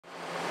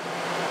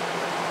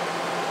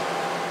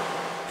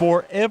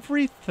For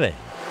everything,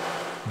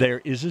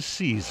 there is a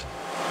season.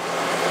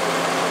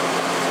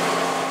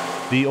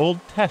 The Old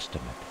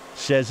Testament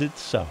says it's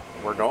so.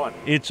 We're going.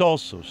 It's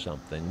also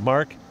something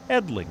Mark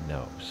Edling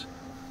knows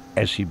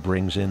as he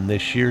brings in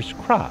this year's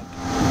crop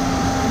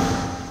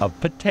of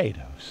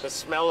potatoes. The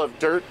smell of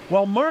dirt.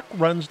 While Mark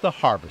runs the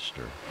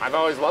harvester, I've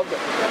always loved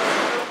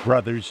it.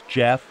 brothers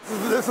Jeff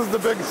This is the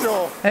big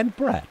show. and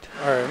Brett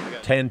All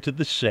right. tend to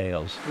the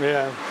sales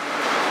Yeah.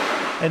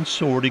 and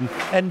sorting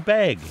and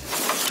bagging.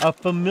 A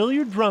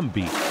familiar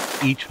drumbeat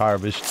each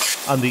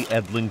harvest on the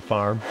Edling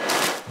farm.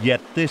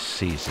 Yet this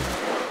season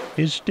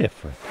is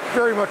different.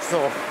 Very much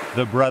so.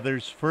 The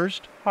brothers'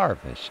 first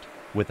harvest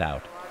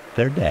without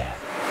their dad.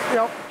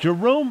 Yep.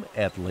 Jerome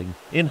Edling,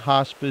 in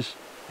hospice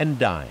and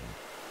dying,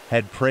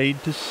 had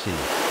prayed to see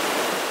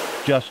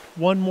just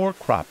one more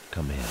crop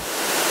come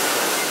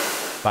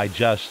in. By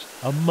just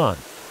a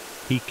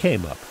month, he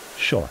came up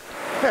short.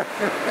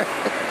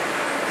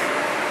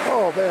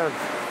 Oh, man.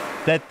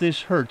 That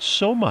this hurts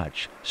so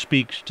much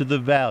speaks to the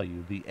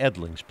value the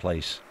Edlings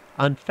place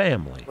on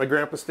family. My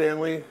grandpa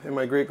Stanley and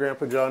my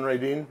great-grandpa John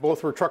Rydeen,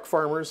 both were truck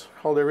farmers,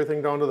 hauled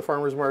everything down to the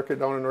farmer's market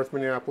down in North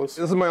Minneapolis.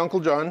 This is my Uncle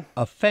John.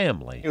 A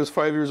family He was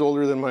 5 years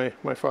older than my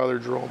father,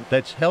 Jerome.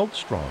 that's held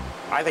strong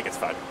I think it's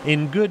fun.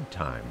 in good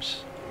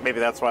times Maybe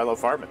that's why I love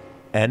farming.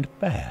 and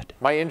bad.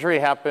 My injury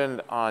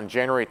happened on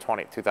January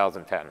 20th,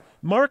 2010.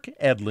 Mark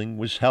Edling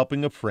was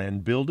helping a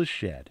friend build a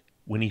shed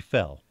when he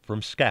fell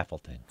from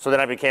scaffolding. So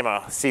then I became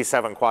a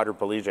C7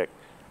 quadriplegic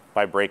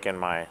by breaking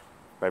my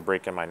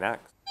neck.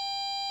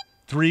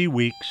 3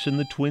 weeks in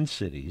the Twin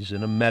Cities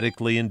in a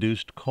medically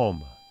induced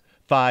coma.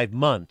 5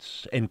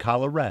 months in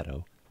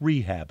Colorado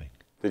rehabbing.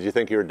 Did you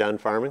think you were done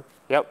farming?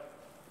 Yep,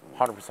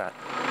 100%.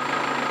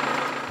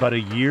 But a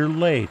year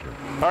later,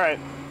 All right,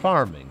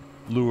 farming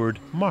lured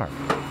Mark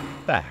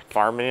back.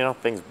 farming, you know,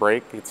 things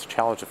break. It's a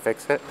challenge to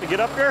fix it. To get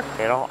up here,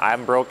 you know,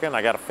 I'm broken.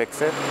 I got to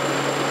fix it.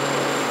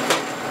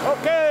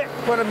 Okay.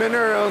 Put him in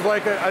there, it was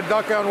like a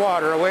duck on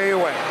water, away he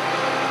went.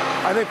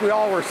 I think we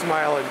all were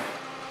smiling.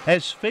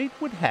 As fate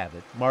would have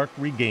it, Mark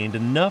regained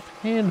enough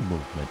hand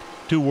movement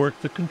to work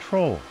the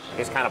controls.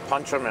 Just kind of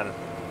punch them and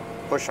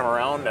push them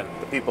around, and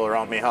the people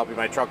around me helping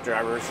my truck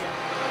drivers.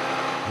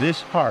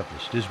 This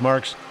harvest is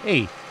Mark's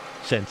 8th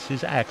since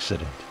his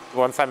accident.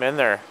 Once I'm in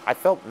there, I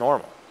felt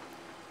normal.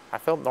 I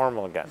felt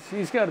normal again.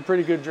 He's got a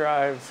pretty good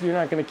drive. So you're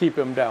not going to keep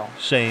him down.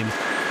 Same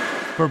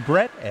for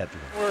Brett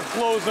Edling, We're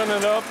closing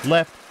it up.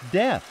 left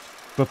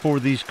deaf before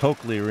these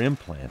cochlear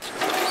implants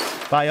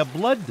by a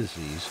blood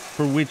disease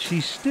for which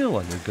he still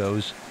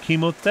undergoes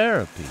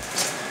chemotherapy.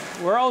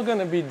 We're all going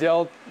to be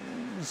dealt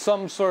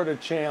some sort of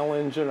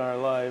challenge in our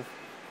life.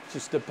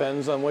 Just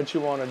depends on what you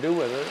want to do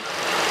with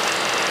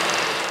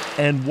it.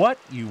 And what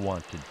you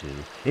want to do,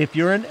 if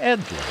you're an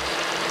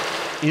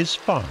Edling, is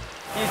farm.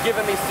 He's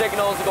giving me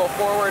signals to go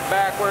forward,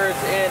 backwards,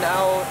 in,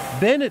 out.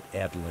 Bennett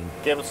Edling,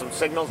 Give them some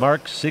signals.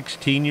 Mark's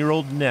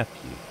 16-year-old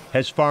nephew,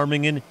 has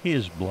farming in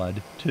his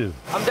blood, too.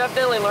 I'm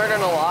definitely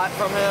learning a lot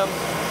from him.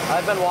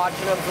 I've been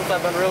watching him since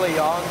I've been really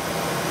young,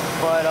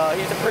 but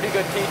he's a pretty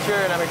good teacher,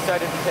 and I'm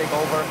excited to take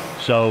over.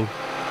 So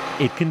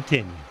it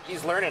continues.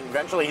 He's learning.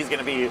 Eventually, he's going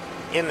to be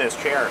in this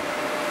chair.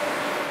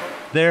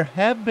 There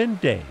have been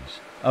days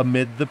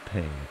amid the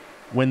pain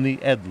when the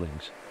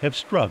Edlings have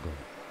struggled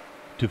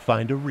to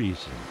find a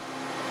reason.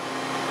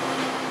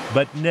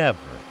 But never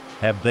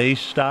have they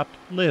stopped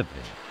living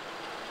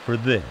for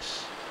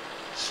this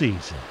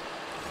season.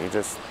 You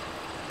just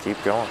keep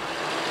going.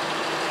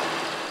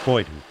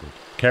 Boyd Hooper,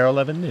 Kare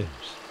 11 News,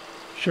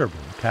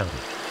 Sherburne County.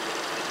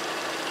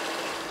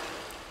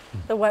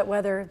 The wet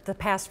weather the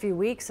past few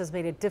weeks has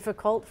made it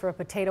difficult for a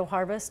potato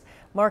harvest.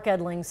 Mark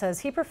Edling says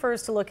he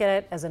prefers to look at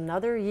it as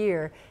another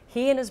year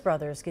he and his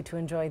brothers get to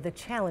enjoy the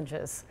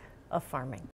challenges of farming.